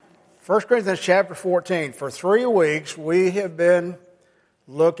1 Corinthians chapter 14. For 3 weeks, we have been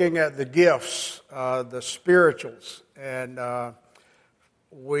looking at the gifts, the spirituals. And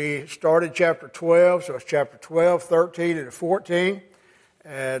we started chapter 12, so it's chapter 12, 13, and 14.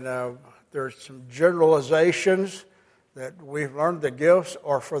 And there's some generalizations that we've learned. The gifts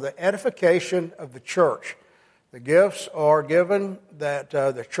are for the edification of the church. The gifts are given that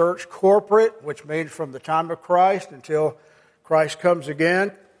the church corporate, which means from the time of Christ until Christ comes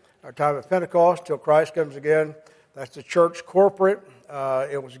again, our time of Pentecost till Christ comes again. That's the church corporate.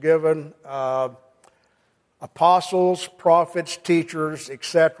 It was given apostles, prophets, teachers,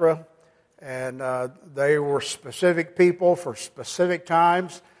 etc. And they were specific people for specific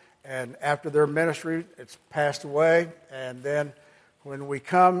times. And after their ministry, it's passed away. And then when we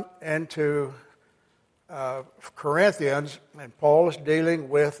come into Corinthians, and Paul is dealing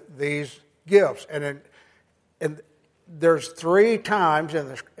with these gifts. And there's 3 times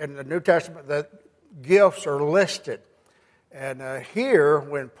in the New Testament that gifts are listed. And here,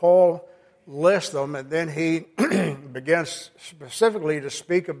 when Paul lists them, and then he begins specifically to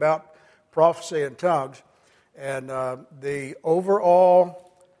speak about prophecy and tongues, and the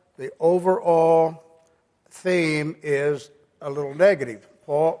overall theme is a little negative.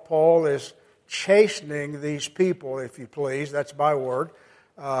 Paul is chastening these people, if you please. That's my word.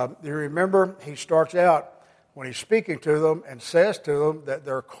 You remember, he starts out when he's speaking to them and says to them that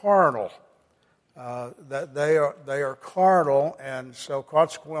they're carnal, that they are carnal, and so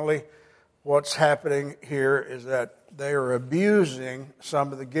consequently, what's happening here is that they are abusing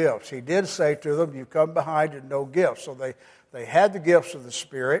some of the gifts. He did say to them, "You come behind and no gifts." So they had the gifts of the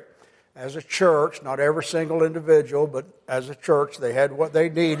Spirit as a church, not every single individual, but as a church, they had what they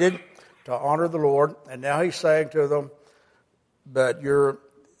needed to honor the Lord. And now he's saying to them, "But you're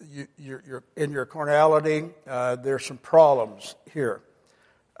in your carnality. There's some problems here."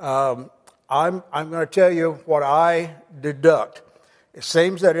 I'm going to tell you what I deduct. It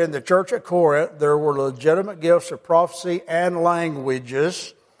seems that in the church at Corinth, there were legitimate gifts of prophecy and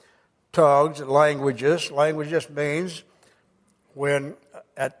languages, tongues and languages. Languages means when,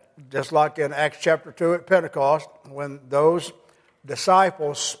 just like in Acts chapter 2 at Pentecost, when those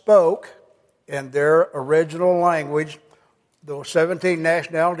disciples spoke in their original language, those 17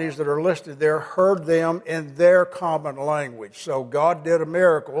 nationalities that are listed there heard them in their common language. So God did a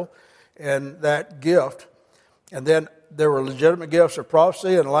miracle in that gift. And then there were legitimate gifts of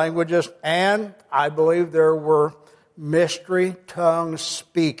prophecy and languages, and I believe there were mystery tongue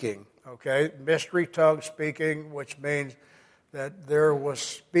speaking. Okay, mystery tongue speaking, which means that there was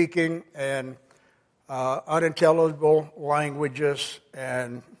speaking in unintelligible languages.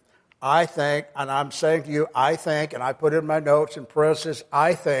 And I think, and I'm saying to you, I think, and I put in my notes in parentheses,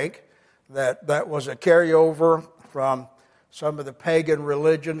 I think that was a carryover from some of the pagan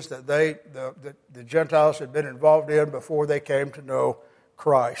religions that the Gentiles had been involved in before they came to know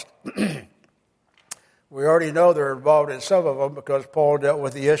Christ. We already know they're involved in some of them because Paul dealt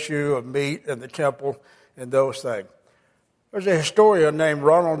with the issue of meat and the temple and those things. There's a historian named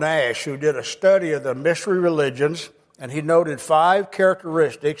Ronald Nash who did a study of the mystery religions, and he noted 5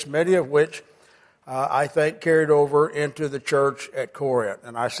 characteristics, many of which I think carried over into the church at Corinth.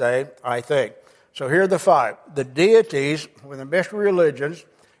 And I say, I think. So here are the 5. The deities with the mystery religions,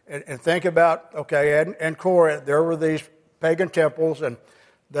 and think about, okay, in Corinth, there were these pagan temples, and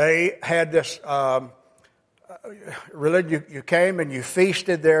they had this religion. You came and you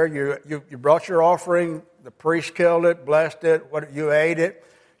feasted there. You brought your offering. The priest killed it, blessed it. You ate it.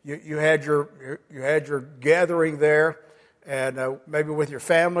 You had your gathering there, and maybe with your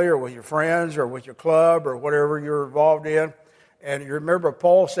family or with your friends or with your club or whatever you're involved in. And you remember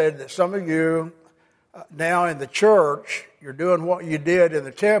Paul said that some of you now in the church, you're doing what you did in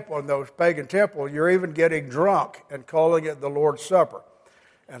the temple, in those pagan temples. You're even getting drunk and calling it the Lord's Supper.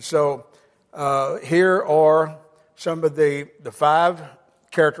 And so here are some of the 5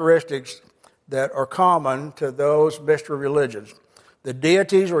 characteristics that are common to those mystery religions. The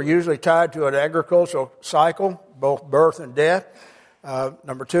deities were usually tied to an agricultural cycle, both birth and death.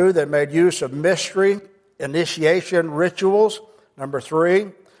 Number 2, they made use of mystery, initiation rituals. Number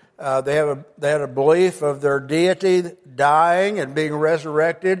 3, they had a belief of their deity dying and being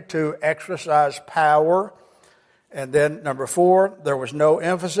resurrected to exercise power. And then number 4, there was no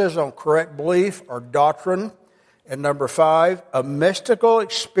emphasis on correct belief or doctrine. And number 5, a mystical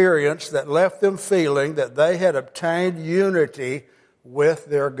experience that left them feeling that they had obtained unity with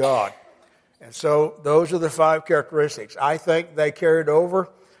their God. And so those are the 5 characteristics. I think they carried over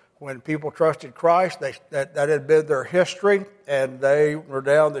when people trusted Christ. That had been their history, and they were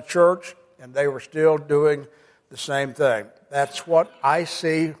down the church, and they were still doing the same thing. That's what I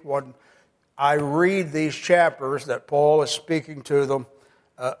see when I read these chapters that Paul is speaking to them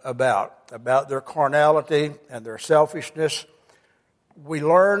about their carnality and their selfishness. We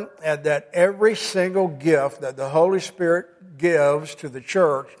learn that every single gift that the Holy Spirit gives to the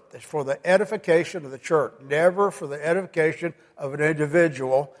church is for the edification of the church, never for the edification of an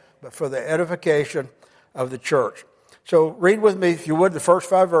individual, but for the edification of the church. So read with me, if you would, the first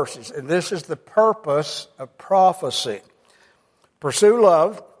 5 verses. And this is the purpose of prophecy. Pursue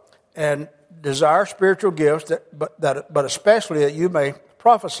love and desire spiritual gifts, but especially that you may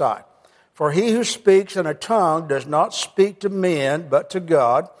prophesy. For he who speaks in a tongue does not speak to men, but to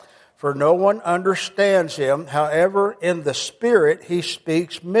God, for no one understands him. However, in the Spirit he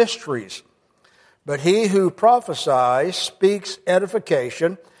speaks mysteries. But he who prophesies speaks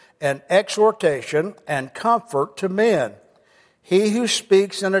edification and exhortation and comfort to men. He who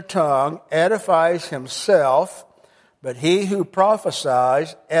speaks in a tongue edifies himself, but he who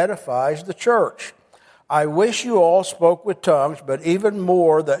prophesies edifies the church. I wish you all spoke with tongues, but even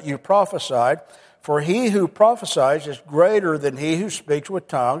more that you prophesied. For he who prophesies is greater than he who speaks with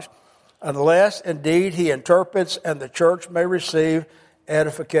tongues, unless indeed he interprets and the church may receive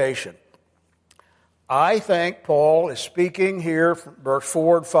edification. I think Paul is speaking here from verse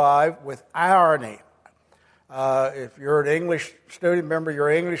 4 and 5 with irony. If you're an English student, remember your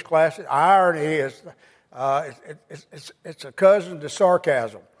English classes, irony is it's a cousin to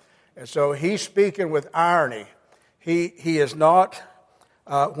sarcasm. And so he's speaking with irony. He is not,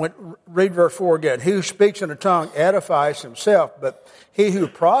 read verse 4 again. He who speaks in a tongue edifies himself, but he who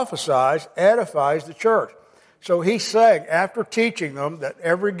prophesies edifies the church. So he's saying, after teaching them that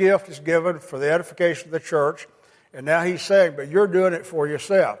every gift is given for the edification of the church, and now he's saying, but you're doing it for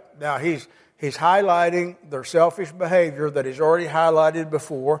yourself. Now he's highlighting their selfish behavior that he's already highlighted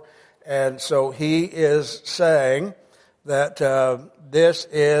before, and so he is saying that this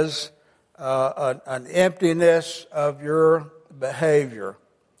is an emptiness of your behavior.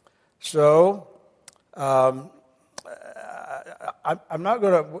 So, I'm not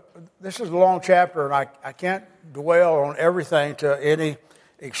going to, this is a long chapter and I can't dwell on everything to any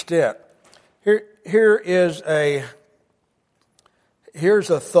extent. Here's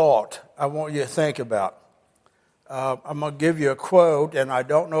a thought I want you to think about. I'm going to give you a quote, and I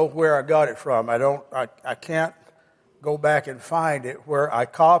don't know where I got it from. I can't go back and find it where I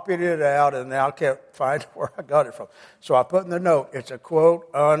copied it out, and now I can't find where I got it from. So I put in the note, it's a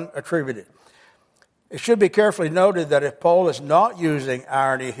quote unattributed. It should be carefully noted that if Paul is not using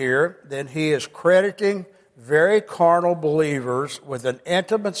irony here, then he is crediting very carnal believers with an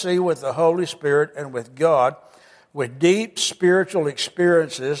intimacy with the Holy Spirit and with God, with deep spiritual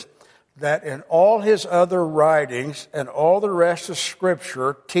experiences that in all his other writings and all the rest of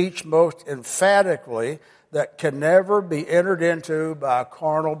Scripture teach most emphatically that can never be entered into by a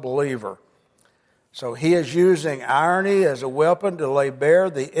carnal believer. So he is using irony as a weapon to lay bare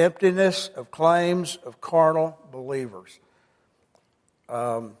the emptiness of claims of carnal believers.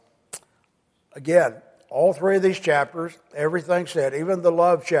 Again, all 3 of these chapters, everything said, even the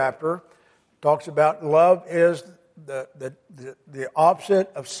love chapter, talks about love is the opposite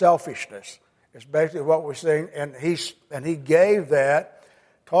of selfishness. It's basically what we're saying, and he gave that,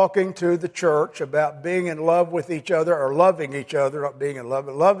 talking to the church about being in love with each other, or loving each other, not being in love,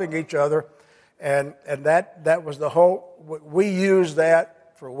 but loving each other. And that was the whole, we use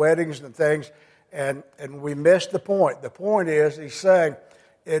that for weddings and things, and we missed the point. The point is, he's saying,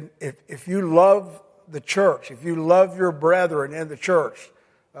 if you love the church, if you love your brethren in the church,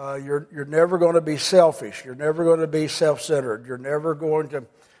 you're never going to be selfish. You're never going to be self-centered. You're never going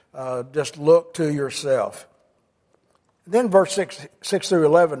to just look to yourself. And then verse 6 through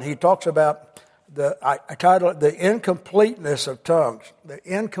 11, he talks about, I title it, the incompleteness of tongues, the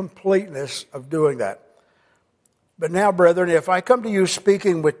incompleteness of doing that. But now, brethren, if I come to you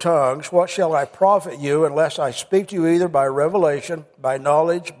speaking with tongues, what shall I profit you unless I speak to you either by revelation, by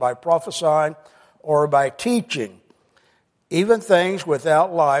knowledge, by prophesying, or by teaching? Even things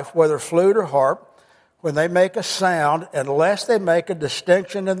without life, whether flute or harp, when they make a sound, unless they make a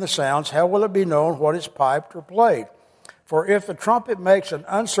distinction in the sounds, how will it be known what is piped or played? For if the trumpet makes an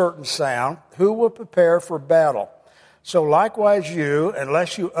uncertain sound, who will prepare for battle? So likewise you,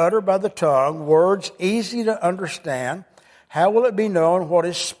 unless you utter by the tongue words easy to understand, how will it be known what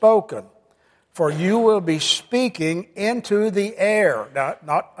is spoken? For you will be speaking into the air,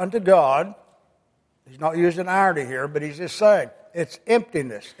 not unto God. He's not using irony here, but he's just saying it's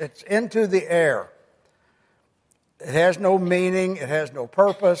emptiness. It's into the air. It has no meaning. It has no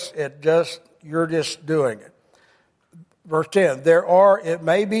purpose. You're just doing it. Verse 10, it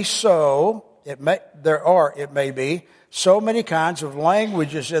may be, so many kinds of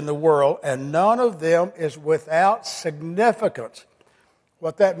languages in the world, and none of them is without significance.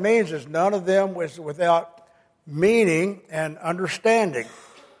 What that means is none of them is without meaning and understanding.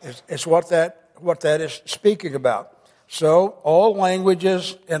 Is what that is speaking about. So all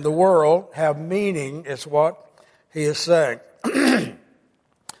languages in the world have meaning, is what he is saying. Again,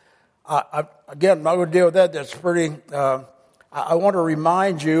 I'm not going to deal with that. That's pretty. I want to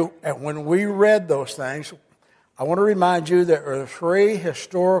remind you, and when we read those things, I want to remind you that there are 3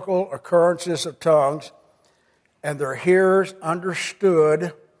 historical occurrences of tongues, and their hearers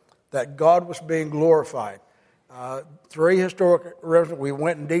understood that God was being glorified. 3 historic references. We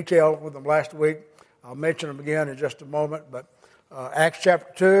went in detail with them last week. I'll mention them again in just a moment. But Acts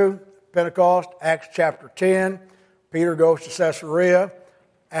chapter 2, Pentecost. Acts chapter 10, Peter goes to Caesarea.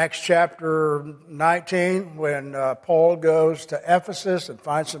 Acts chapter 19, when Paul goes to Ephesus and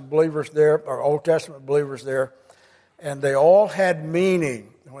finds some believers there, or Old Testament believers there. And they all had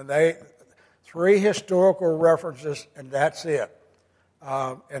meaning. 3 historical references, and that's it.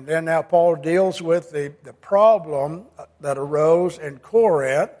 And then now Paul deals with the problem that arose in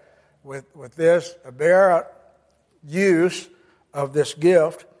Corinth with this aberrant use of this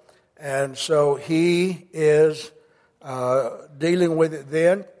gift. And so he is dealing with it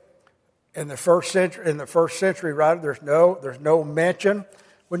then. In the first century, right, there's no mention.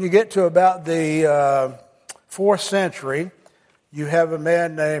 When you get to about the 4th century, you have a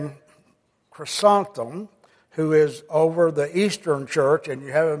man named Chrysostom, who is over the Eastern Church, and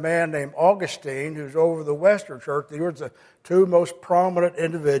you have a man named Augustine, who's over the Western Church. These were the 2 most prominent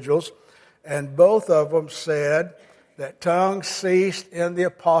individuals, and both of them said that tongues ceased in the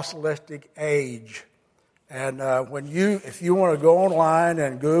apostolic age. And if you want to go online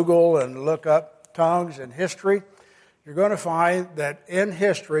and Google and look up tongues in history, you're going to find that in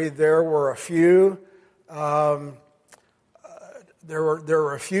history there were a few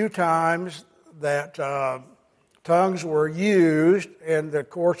times that tongues were used in the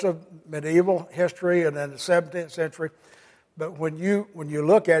course of medieval history and then the 17th century. But when you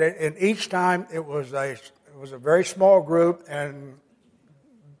look at it, and each time it was a very small group, and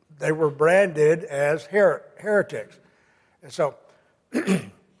they were branded as heretics. And so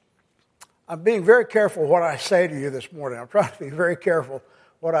I'm being very careful what I say to you this morning. I'm trying to be very careful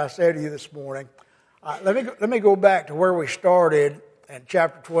what I say to you this morning. Let me go back to where we started in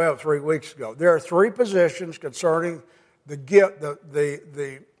chapter 12 3 weeks ago. There are 3 positions concerning the gift,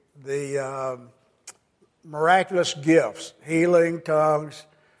 the miraculous gifts: healing, tongues.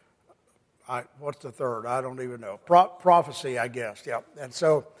 What's the third? I don't even know. Prophecy, I guess. Yeah. And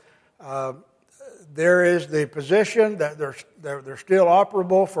so there is the position that they're still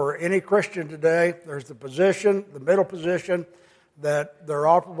operable for any Christian today. There's the position, the middle position, that they're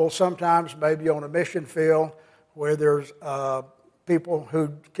operable sometimes maybe on a mission field where there's people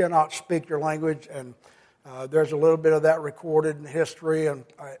who cannot speak your language, and there's a little bit of that recorded in history, and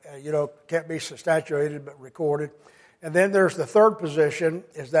can't be substantiated but recorded. And then there's the third position,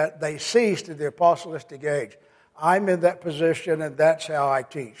 is that they ceased in the apostolic age. I'm in that position, and that's how I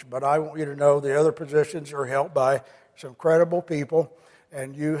teach. But I want you to know the other positions are held by some credible people,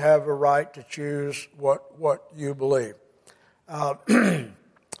 and you have a right to choose what you believe.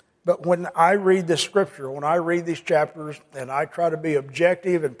 But when I read this scripture, when I read these chapters, and I try to be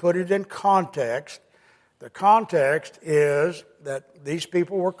objective and put it in context, the context is that these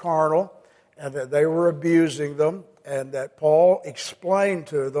people were carnal and that they were abusing them, and that Paul explained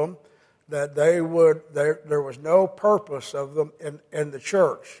to them that there was no purpose of them in the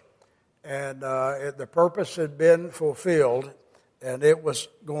church. And the purpose had been fulfilled, and it was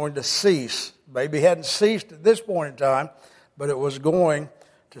going to cease. Maybe it hadn't ceased at this point in time, but it was going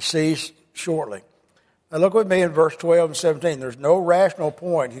to cease shortly. Now look with me in verse 12 and 17. There's no rational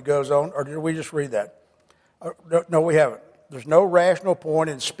point, he goes on, or did we just read that? No, we haven't. There's no rational point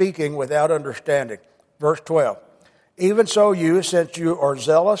in speaking without understanding. Verse 12. Even so you, since you are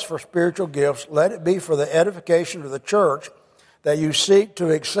zealous for spiritual gifts, let it be for the edification of the church that you seek to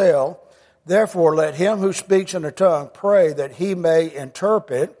excel. Therefore let him who speaks in a tongue pray that he may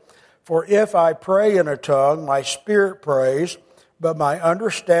interpret. For if I pray in a tongue, my spirit prays, but my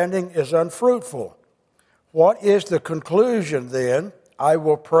understanding is unfruitful. What is the conclusion then? I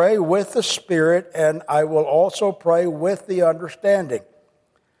will pray with the spirit, and I will also pray with the understanding.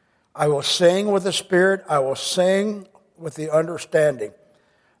 I will sing with the spirit, I will sing with the understanding.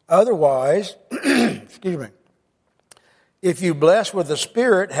 Otherwise, excuse me, if you bless with the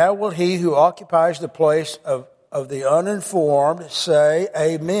spirit, how will he who occupies the place of the uninformed say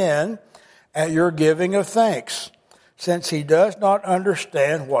amen at your giving of thanks, since he does not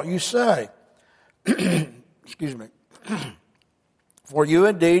understand what you say? Excuse me. For you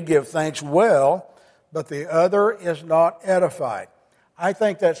indeed give thanks well, but the other is not edified. I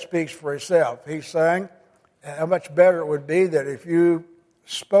think that speaks for itself. He's saying how much better it would be that if you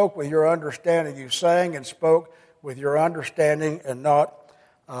spoke with your understanding, you sang and spoke with your understanding and not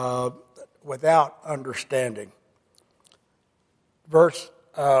without understanding. Verse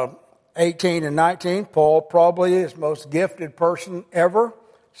 18 and 19, Paul probably is the most gifted person ever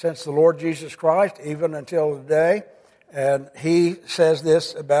since the Lord Jesus Christ, even until today. And he says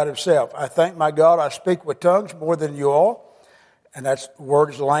this about himself: I thank my God I speak with tongues more than you all. And that's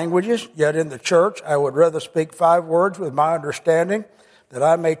words, languages. Yet in the church I would rather speak 5 words with my understanding, that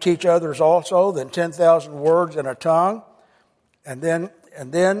I may teach others also, than 10,000 words in a tongue. And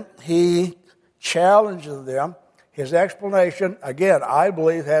then he challenges them. His explanation, again, I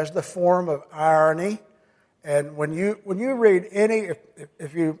believe, has the form of irony. And when you read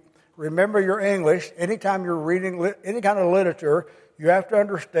if you remember your English, anytime you're reading any kind of literature, you have to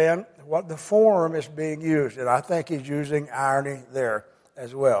understand what the form is being used. And I think he's using irony there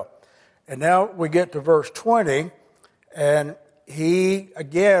as well. And now we get to verse 20, and he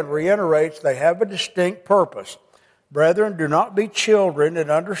again reiterates they have a distinct purpose. Brethren, do not be children in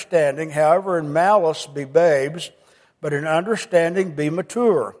understanding, however in malice be babes, but in understanding be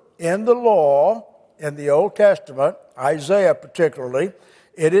mature. In the law, in the Old Testament, Isaiah particularly,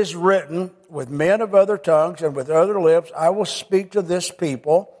 it is written, with men of other tongues and with other lips, I will speak to this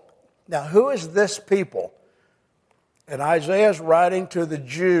people. Now, who is this people? And Isaiah is writing to the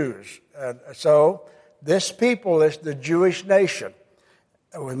Jews. So this people is the Jewish nation.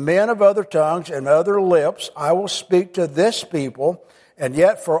 With men of other tongues and other lips, I will speak to this people, and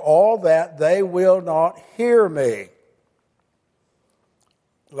yet for all that they will not hear me.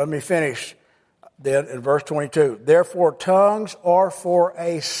 Let me finish then in verse 22. Therefore, tongues are for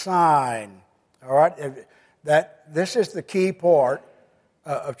a sign. All right? This is the key part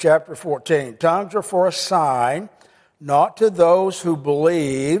of chapter 14. Tongues are for a sign, not to those who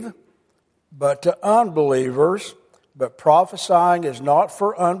believe, but to unbelievers. But prophesying is not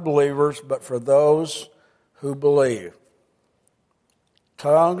for unbelievers, but for those who believe.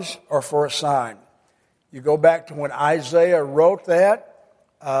 Tongues are for a sign. You go back to when Isaiah wrote that,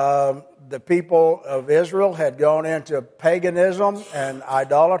 the people of Israel had gone into paganism and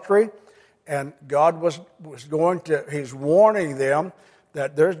idolatry, and God he's warning them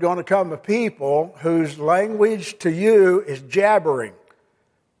that there's going to come a people whose language to you is jabbering,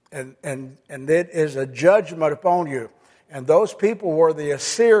 and it is a judgment upon you. And those people were the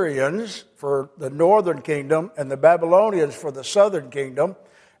Assyrians for the northern kingdom and the Babylonians for the southern kingdom,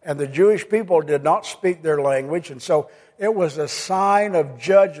 and the Jewish people did not speak their language, and so it was a sign of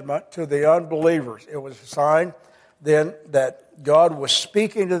judgment to the unbelievers. It was a sign then that God was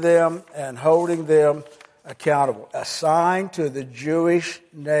speaking to them and holding them accountable. A sign to the Jewish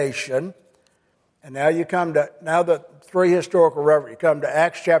nation. And now the 3 historical references. You come to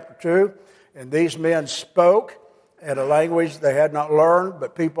Acts chapter 2, and these men spoke in a language they had not learned,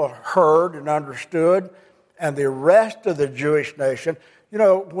 but people heard and understood. And the rest of the Jewish nation, you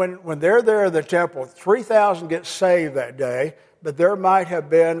know, when they're there in the temple, 3,000 get saved that day, but there might have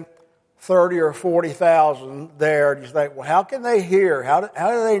been 30 or 40,000 there. And you think, well, how can they hear? How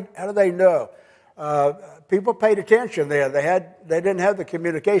do they know? People paid attention then. They didn't have the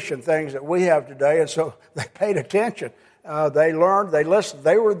communication things that we have today, and so they paid attention. They learned, they listened.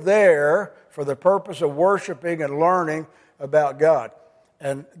 They were there for the purpose of worshiping and learning about God.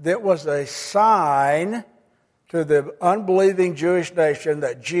 And it was a sign to the unbelieving Jewish nation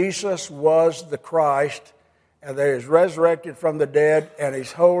that Jesus was the Christ and that he is resurrected from the dead and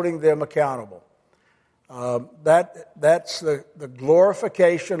he's holding them accountable. That's the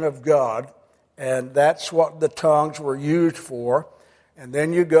glorification of God, and that's what the tongues were used for. And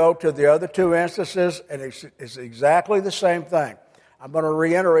then you go to the other 2 instances, and it's exactly the same thing. I'm going to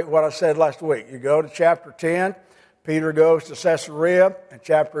reiterate what I said last week. You go to chapter 10, Peter goes to Caesarea. In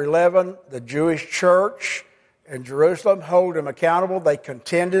chapter 11, the Jewish church in Jerusalem hold him accountable. They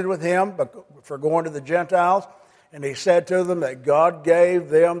contended with him for going to the Gentiles. And he said to them that God gave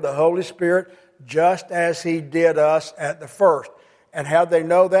them the Holy Spirit just as he did us at the first. And how they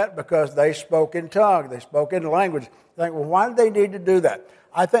know that? Because they spoke in tongues. They spoke in language. You think, well, why did they need to do that?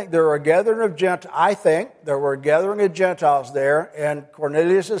 I think there were a gathering of Gentiles there in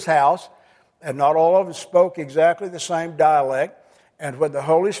Cornelius' house, and not all of them spoke exactly the same dialect. And when the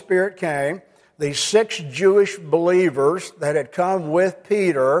Holy Spirit came, these 6 Jewish believers that had come with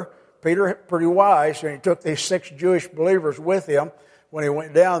Peter pretty wise, and he took these 6 Jewish believers with him when he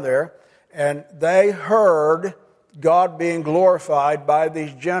went down there, and they heard God being glorified by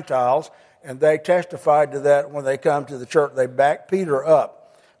these Gentiles, and they testified to that when they come to the church. They back Peter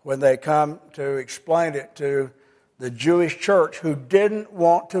up when they come to explain it to the Jewish church who didn't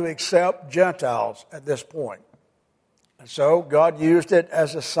want to accept Gentiles at this point. And so God used it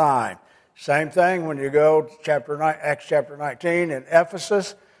as a sign. Same thing when you go to Acts chapter 19 in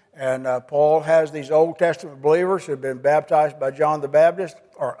Ephesus, and Paul has these Old Testament believers who have been baptized by John the Baptist,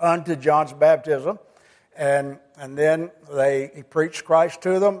 or unto John's baptism, and then he preached Christ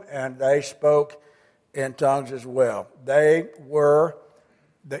to them, and they spoke in tongues as well. They were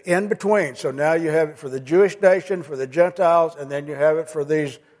the in-between. So now you have it for the Jewish nation, for the Gentiles, and then you have it for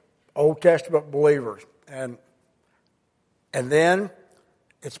these Old Testament believers. And then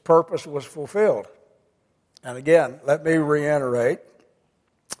its purpose was fulfilled. And again, let me reiterate.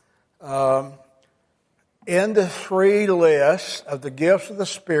 In the three lists of the gifts of the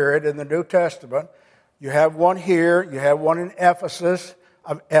Spirit in the New Testament, you have one here, you have one in Ephesus,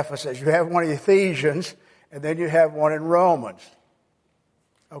 you have one in Ephesians, and then you have one in Romans.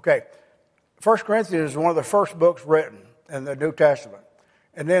 Okay, 1 Corinthians is one of the first books written in the New Testament.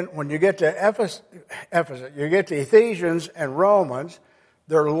 And then when you get to Ephesus, you get to Ephesians and Romans,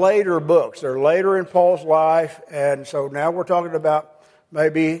 they're later books. They're later in Paul's life, and so now we're talking about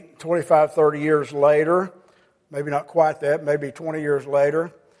maybe 25, 30 years later, maybe not quite that, maybe 20 years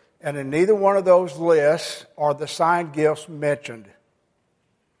later. And in neither one of those lists are the sign gifts mentioned.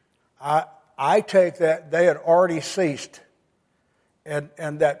 I take that they had already ceased in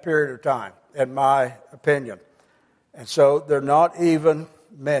that period of time, in my opinion. And so they're not even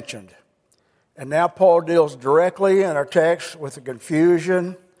mentioned. And now Paul deals directly in our text with the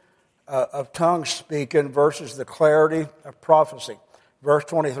confusion of tongue speaking versus the clarity of prophecy. Verse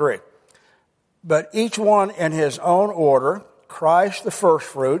 23. But each one in his own order, Christ the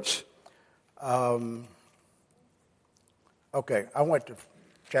firstfruits. Okay, I went to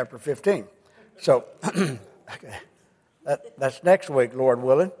chapter 15. So, okay, that's next week, Lord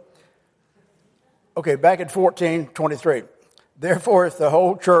willing. Okay, back at 14:23. Therefore, if the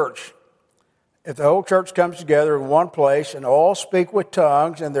whole church comes together in one place and all speak with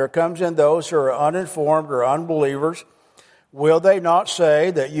tongues, and there comes in those who are uninformed or unbelievers, will they not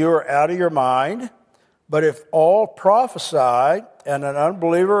say that you are out of your mind? But if all prophesy and an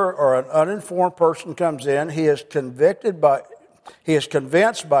unbeliever or an uninformed person comes in, he is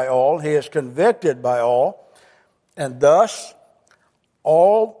convinced by all, he is convicted by all, and thus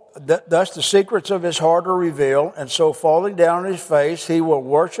the secrets of his heart are revealed, and so falling down on his face, he will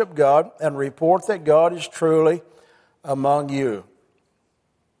worship God and report that God is truly among you.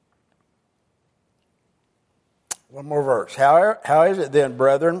 One more verse. How is it then,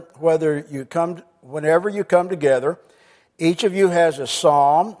 brethren, whenever you come together, each of you has a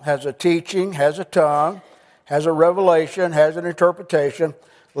psalm, has a teaching, has a tongue, has a revelation, has an interpretation.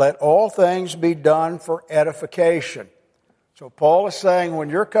 Let all things be done for edification. So Paul is saying when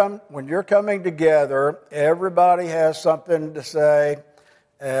you're coming together, everybody has something to say.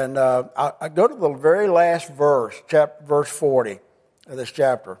 And I go to the very last verse, verse 40 of this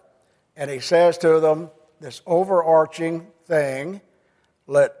chapter. And he says to them, this overarching thing,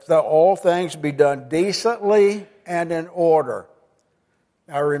 let all things be done decently and in order.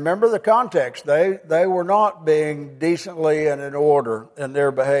 Now remember the context. They were not being decently and in order in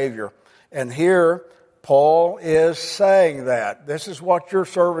their behavior. And here, Paul is saying that. This is what your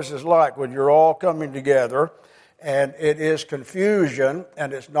service is like when you're all coming together. And it is confusion,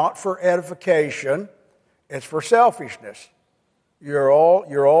 and it's not for edification. It's for selfishness. You're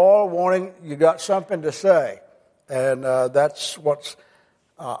all wanting, you got something to say. And that's what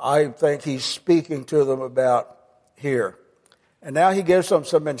I think he's speaking to them about here. And now he gives them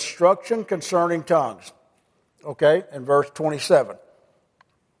some instruction concerning tongues. Okay, in verse 27.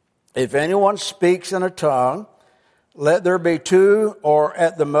 If anyone speaks in a tongue, let there be two or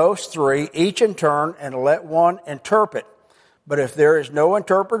at the most three, each in turn, and let one interpret. But if there is no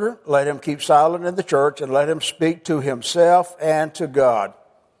interpreter, let him keep silent in the church and let him speak to himself and to God.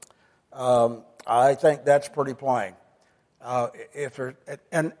 I think that's pretty plain.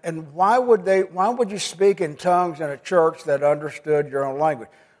 And why would you speak in tongues in a church that understood your own language?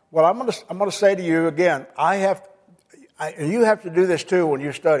 Well, I'm going to say to you again, and you have to do this too when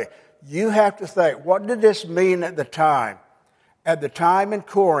you study. You have to think, what did this mean at the time? At the time in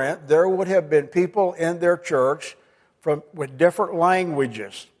Corinth, there would have been people in their church with different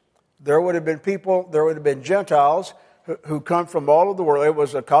languages. There would have been Gentiles who come from all over the world. It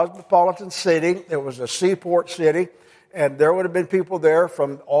was a cosmopolitan city. It was a seaport city. And there would have been people there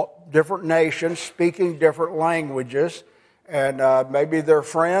from all different nations speaking different languages. And maybe their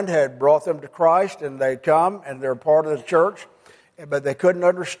friend had brought them to Christ, and they come, and they're part of the church. but they couldn't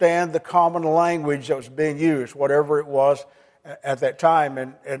understand the common language that was being used, whatever it was at that time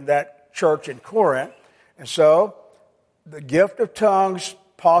in that church in Corinth. And so the gift of tongues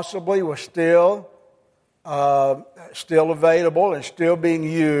possibly was still available and still being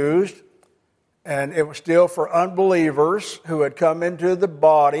used. And it was still for unbelievers who had come into the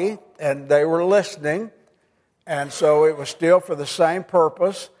body and they were listening. And so it was still for the same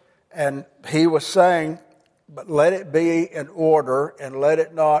purpose. And he was saying, but let it be in order and let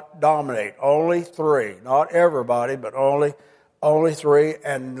it not dominate. Only three. Not everybody, but only three.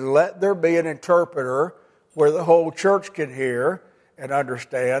 And let there be an interpreter where the whole church can hear and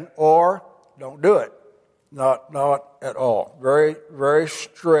understand, or don't do it. Not at all. Very, very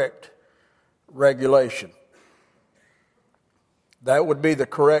strict regulation. That would be the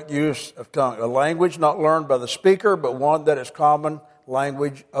correct use of tongue. A language not learned by the speaker, but one that is common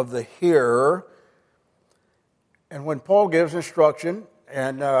language of the hearer. And when Paul gives instruction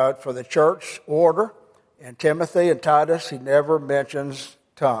and for the church order in Timothy and Titus, he never mentions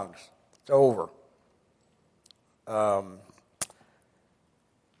tongues. It's over. And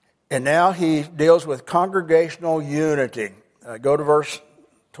now he deals with congregational unity. Go to verse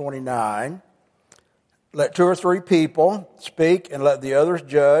 29. Let two or three people speak and let the others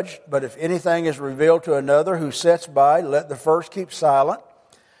judge. But if anything is revealed to another who sits by, let the first keep silent.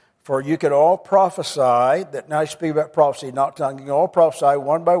 For you can all prophesy, that now I speak about prophecy, not tongue. You can all prophesy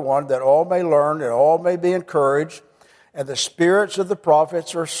one by one, that all may learn and all may be encouraged. And the spirits of the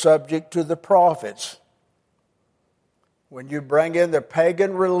prophets are subject to the prophets. When you bring in the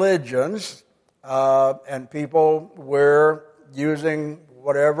pagan religions and people were using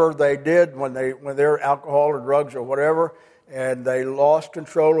whatever they did when they're alcohol or drugs or whatever, and they lost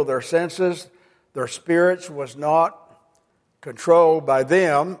control of their senses, their spirits was not controlled by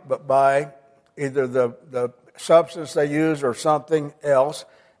them, but by either the substance they use or something else.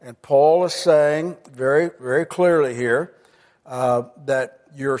 And Paul is saying very, very clearly here that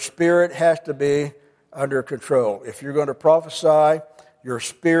your spirit has to be under control. If you're going to prophesy, your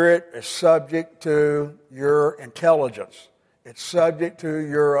spirit is subject to your intelligence. It's subject to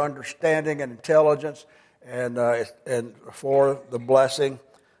your understanding and intelligence, and for the blessing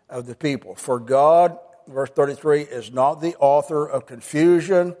of the people. For God, verse 33, is not the author of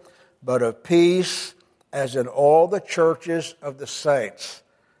confusion, but of peace, as in all the churches of the saints.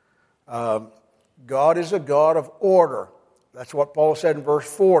 God is a God of order. That's what Paul said in verse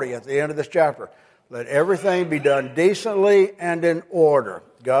 40 at the end of this chapter. Let everything be done decently and in order.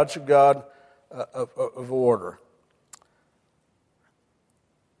 God's a God of order.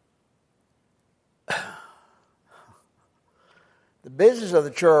 The business of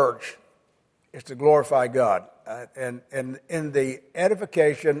the church is to glorify God and in the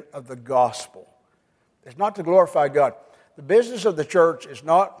edification of the gospel. It's not to glorify God. The business of the church is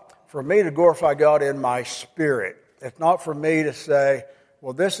not for me to glorify God in my spirit. It's not for me to say,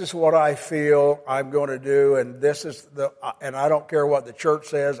 well, this is what I feel I'm going to do, and and I don't care what the church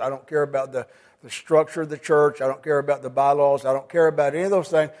says. I don't care about the structure of the church. I don't care about the bylaws. I don't care about any of those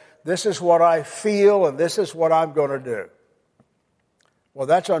things. This is what I feel, and this is what I'm going to do. Well,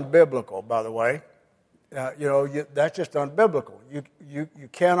 that's unbiblical, by the way. That's just unbiblical. You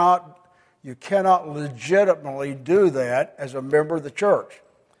cannot legitimately do that as a member of the church.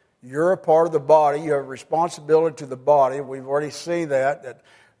 You're a part of the body. You have a responsibility to the body. We've already seen that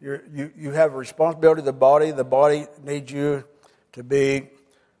you have a responsibility to the body. The body needs you to be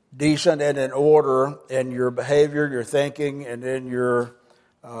decent and in order in your behavior, your thinking, and in your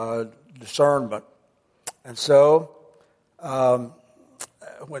discernment. And so,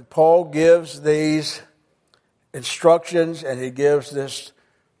 when Paul gives these instructions and he gives this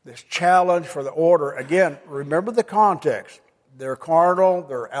challenge for the order, again, remember the context. They're carnal,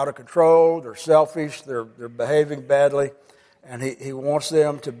 they're out of control, they're selfish, they're behaving badly, and he wants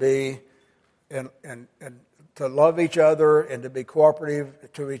them to be and to love each other and to be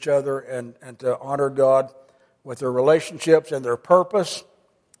cooperative to each other and to honor God with their relationships and their purpose.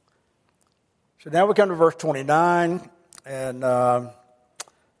 So now we come to verse 29, and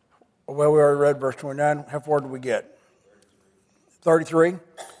we already read verse 29. How far did we get? 33?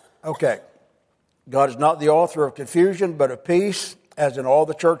 Okay. God is not the author of confusion, but of peace, as in all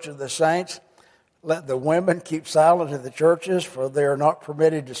the churches of the saints. Let the women keep silent in the churches, for they are not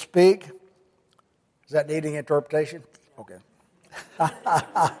permitted to speak. Is that needing interpretation? Okay.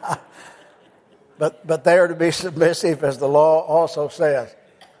 But they are to be submissive, as the law also says.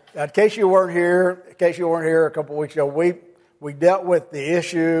 Now, in case you weren't here a couple of weeks ago, we dealt with the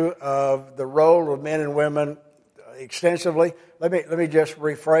issue of the role of men and women extensively. Let me just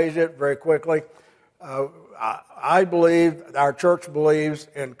rephrase it very quickly. I believe, our church believes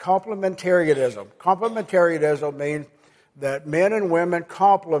in complementarianism. Complementarianism means that men and women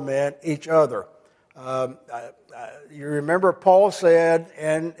complement each other. You remember Paul said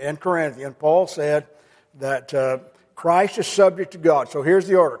in Corinthians, Paul said that Christ is subject to God. So here's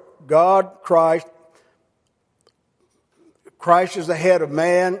the order. God, Christ is the head of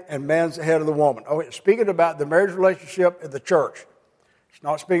man, and man's the head of the woman. Oh, it's speaking about the marriage relationship in the church. It's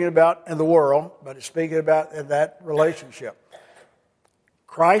not speaking about in the world, but it's speaking about in that relationship.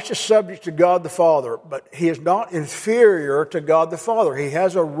 Christ is subject to God the Father, but he is not inferior to God the Father. He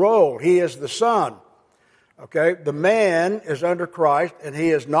has a role. He is the Son. Okay? The man is under Christ, and he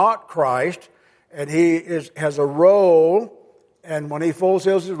is not Christ, and has a role, and when he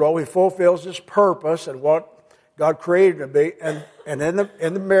fulfills his role, he fulfills his purpose and what God created him to be. And in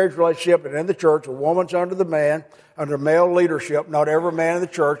the marriage relationship and in the church, a woman's under the man, under male leadership, not every man in the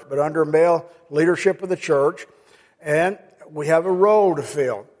church, but under male leadership of the church. And we have a role to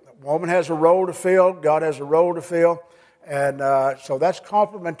fill. A woman has a role to fill. God has a role to fill. And so that's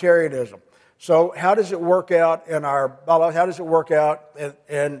complementarianism. So how does it work out how does it work out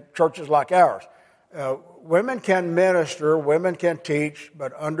in churches like ours? Women can minister, women can teach,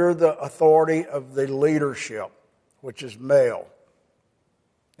 but under the authority of the leadership, which is male.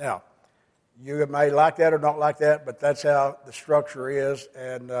 Now, you may like that or not like that, but that's how the structure is,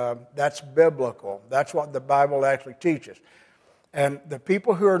 and that's biblical. That's what the Bible actually teaches. And the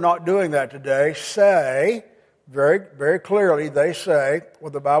people who are not doing that today say, very, very clearly, they say,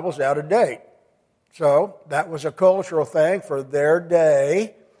 well, the Bible's out of date. So that was a cultural thing for their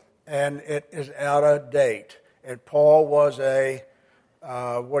day, and it is out of date. And Paul was a,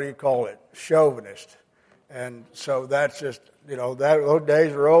 chauvinist. And so that's just, those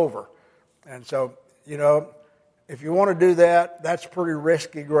days are over. And so, if you want to do that, that's pretty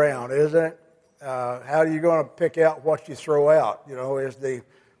risky ground, isn't it? How are you going to pick out what you throw out? Is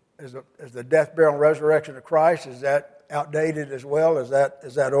the death, burial, and resurrection of Christ, is that outdated as well? Is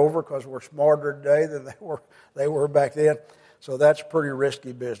that over because we're smarter today than they were back then? So that's pretty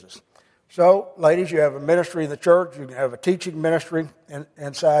risky business. So, ladies, you have a ministry in the church. You can have a teaching ministry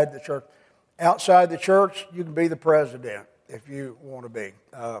inside the church. Outside the church, you can be the president if you want to be.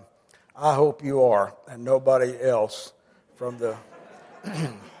 I hope you are, and nobody else from the...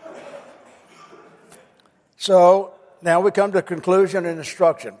 So, now we come to conclusion and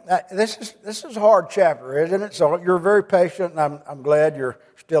instruction. This is a hard chapter, isn't it? So you're very patient, and I'm glad you're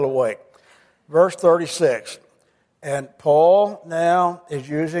still awake. Verse 36. And Paul now is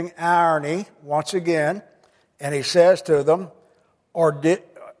using irony once again, and he says to them, Or did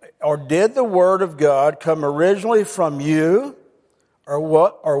the word of God come originally from you,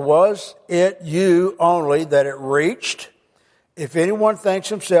 or was it you only that it reached? If anyone thinks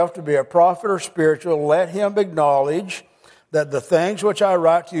himself to be a prophet or spiritual, let him acknowledge that the things which I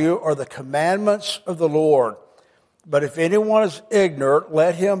write to you are the commandments of the Lord. But if anyone is ignorant,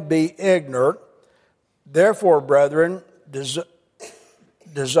 let him be ignorant. Therefore, brethren,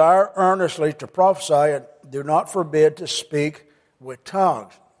 desire earnestly to prophesy, and do not forbid to speak with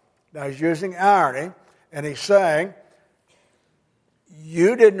tongues. Now, he's using irony, and he's saying,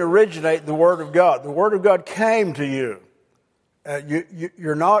 you didn't originate the Word of God. The Word of God came to you.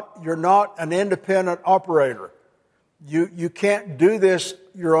 You're not an independent operator. You can't do this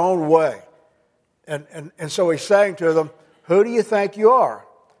your own way. And so he's saying to them, who do you think you are?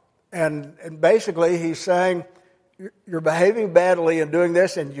 And basically he's saying, you're behaving badly in doing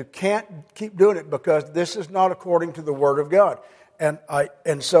this, and you can't keep doing it because this is not according to the Word of God.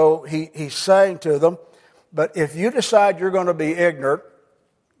 And so he's saying to them, but if you decide you're going to be ignorant,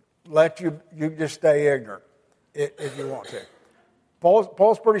 you just stay ignorant if you want to.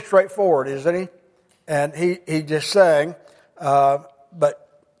 Paul's pretty straightforward, isn't he? And he's just saying,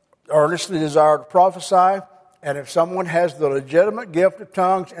 but earnestly desire to prophesy, and if someone has the legitimate gift of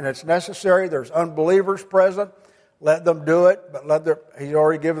tongues and it's necessary, there's unbelievers present, let them do it, but he's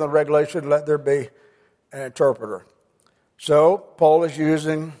already given the regulation, let there be an interpreter. So, Paul is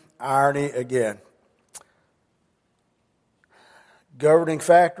using irony again. Governing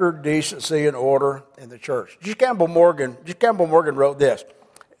factor, decency, and order in the church. G. Campbell Morgan wrote this.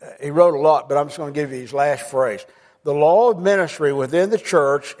 He wrote a lot, but I'm just going to give you his last phrase. The law of ministry within the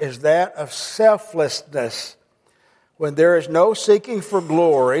church is that of selflessness. When there is no seeking for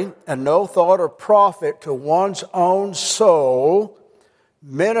glory and no thought of profit to one's own soul,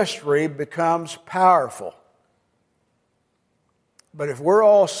 ministry becomes powerful. But if we're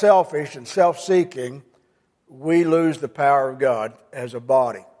all selfish and self-seeking, we lose the power of God as a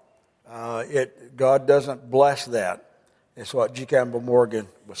body. God doesn't bless that. It's what G. Campbell Morgan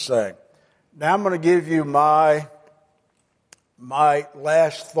was saying. Now I'm going to give you my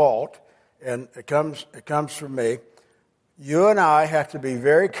last thought, and it comes from me. You and I have to be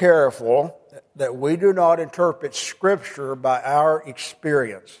very careful that we do not interpret Scripture by our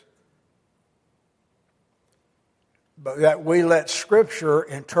experience, but that we let Scripture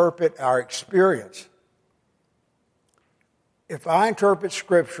interpret our experience. If I interpret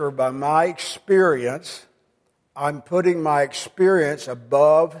Scripture by my experience, I'm putting my experience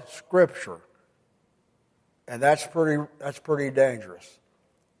above Scripture, and that's pretty dangerous.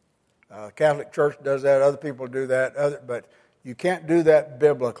 Catholic Church does that. Other people do that. But you can't do that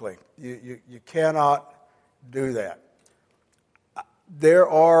biblically. You cannot do that. There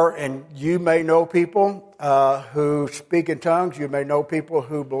are, and you may know people who speak in tongues. You may know people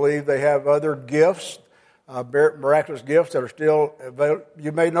who believe they have other gifts, miraculous gifts that are still available.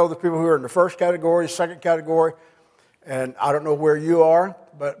 You may know the people who are in the first category, second category, and I don't know where you are,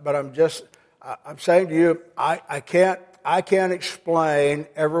 but I'm saying to you, I can't explain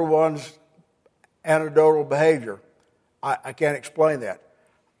everyone's anecdotal behavior. I can't explain that.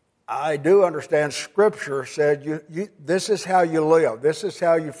 I do understand Scripture said this is how you live. This is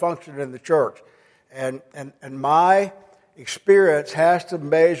how you function in the church. And my experience has to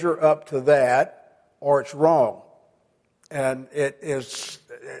measure up to that, or it's wrong. And it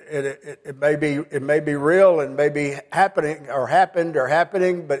may be real and may be happening or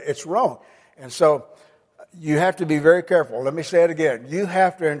happening, but it's wrong. And so you have to be very careful. Let me say it again. You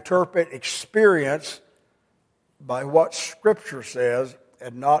have to interpret experience by what Scripture says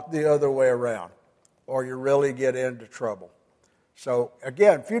and not the other way around, or you really get into trouble. So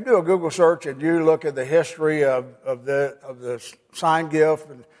again, if you do a Google search and you look at the history of the sign gift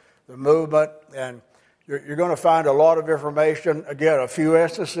and the movement, and you're going to find a lot of information. Again, a few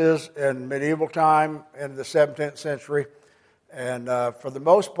instances in medieval time in the 17th century, and for the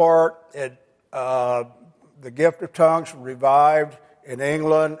most part, the gift of tongues revived in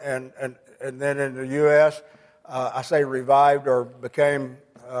England and then in the U.S. I say revived or became,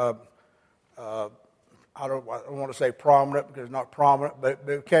 I don't want to say prominent because it's not prominent, but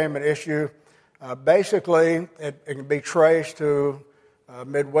it became an issue. Basically, it can be traced to a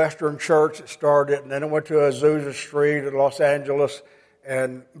Midwestern church that started it, and then it went to Azusa Street in Los Angeles,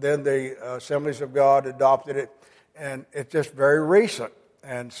 and then the Assemblies of God adopted it, and it's just very recent.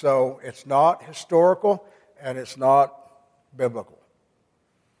 And so it's not historical, and it's not biblical.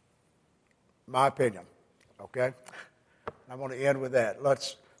 My opinion. Okay? I'm going to end with that.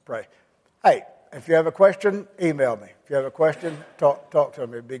 Let's pray. Hey, if you have a question, email me. If you have a question, talk to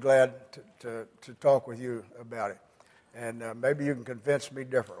me. I'd be glad to talk with you about it. And maybe you can convince me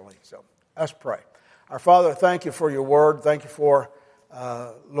differently. So let's pray. Our Father, thank you for your word. Thank you for,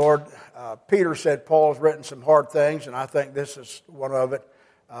 Lord, Peter said Paul's written some hard things, and I think this is one of it.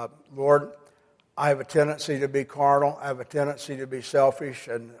 Lord, I have a tendency to be carnal. I have a tendency to be selfish.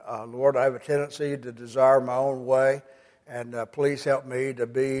 And, Lord, I have a tendency to desire my own way. And please help me to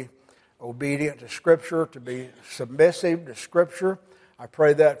be obedient to Scripture, to be submissive to Scripture. I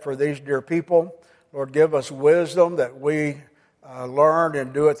pray that for these dear people. Lord, give us wisdom that we learn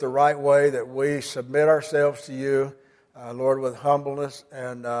and do it the right way, that we submit ourselves to you, Lord, with humbleness,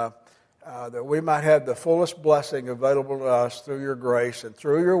 and that we might have the fullest blessing available to us through your grace and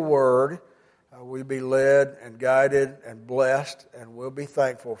through your word. We be led and guided and blessed, and we'll be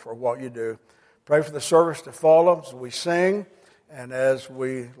thankful for what you do. Pray for the service to follow as we sing and as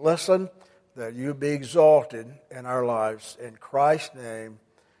we listen, that you be exalted in our lives. In Christ's name,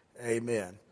 amen.